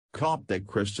Coptic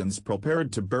Christians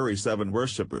prepared to bury 7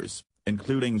 worshippers,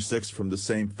 including 6 from the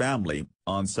same family,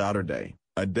 on Saturday,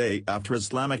 a day after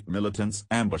Islamic militants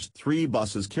ambushed 3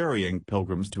 buses carrying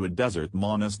pilgrims to a desert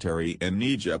monastery in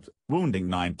Egypt, wounding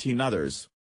 19 others.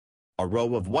 A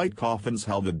row of white coffins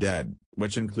held the dead,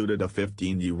 which included a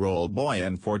 15-year-old boy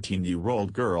and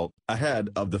 14-year-old girl, ahead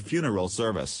of the funeral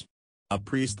service. A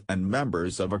priest and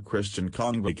members of a Christian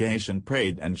congregation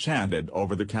prayed and chanted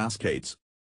over the caskets.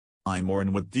 "I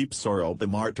mourn with deep sorrow the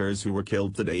martyrs who were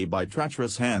killed today by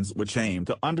treacherous hands which aim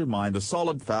to undermine the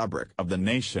solid fabric of the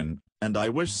nation, and I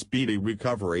wish speedy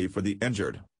recovery for the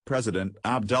injured," President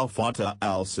Abdel Fattah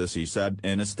al-Sisi said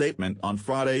in a statement on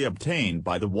Friday obtained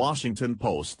by The Washington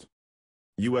Post.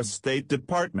 U.S. State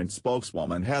Department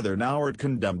spokeswoman Heather Nauert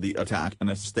condemned the attack in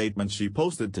a statement she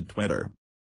posted to Twitter.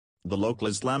 The local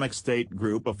Islamic State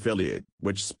group affiliate,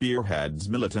 which spearheads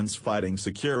militants fighting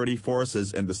security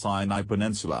forces in the Sinai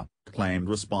Peninsula, claimed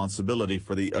responsibility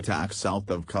for the attack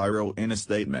south of Cairo in a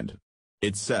statement.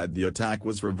 It said the attack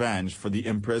was revenge for the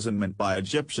imprisonment by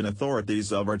Egyptian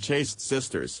authorities of our chaste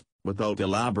sisters, without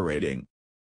elaborating.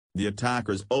 The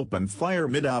attackers opened fire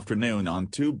mid-afternoon on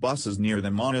 2 buses near the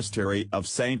monastery of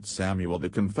St. Samuel the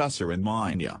Confessor in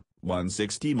Minya,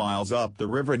 160 miles up the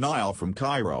River Nile from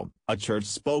Cairo, a church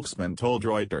spokesman told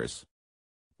Reuters.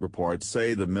 Reports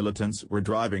say the militants were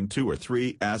driving 2 or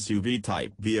 3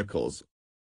 SUV-type vehicles.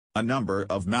 A number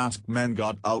of masked men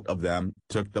got out of them,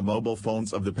 took the mobile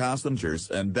phones of the passengers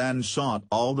and then shot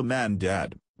all the men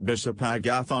dead, Bishop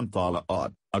Agathon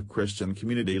Thalaot, a Christian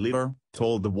community leader,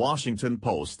 told The Washington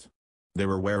Post. "They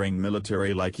were wearing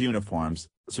military-like uniforms,"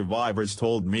 survivors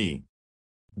told me.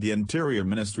 The Interior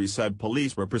Ministry said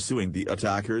police were pursuing the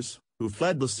attackers, who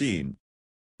fled the scene.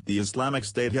 The Islamic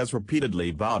State has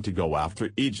repeatedly vowed to go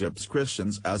after Egypt's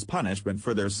Christians as punishment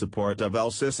for their support of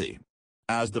el-Sisi.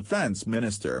 As defense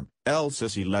minister,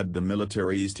 el-Sisi led the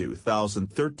military's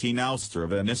 2013 ouster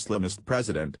of an Islamist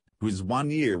president, whose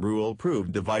one-year rule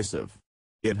proved divisive.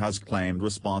 It has claimed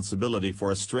responsibility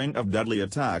for a string of deadly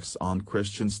attacks on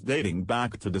Christians dating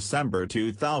back to December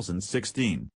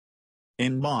 2016.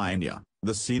 In Minya,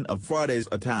 the scene of Friday's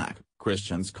attack,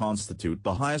 Christians constitute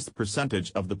the highest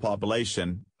percentage of the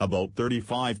population, about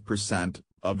 35%,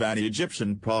 of any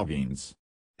Egyptian province.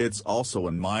 It's also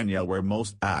in Minya where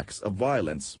most acts of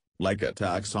violence, like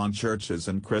attacks on churches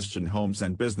and Christian homes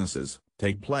and businesses,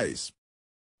 take place.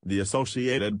 The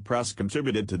Associated Press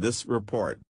contributed to this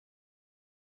report.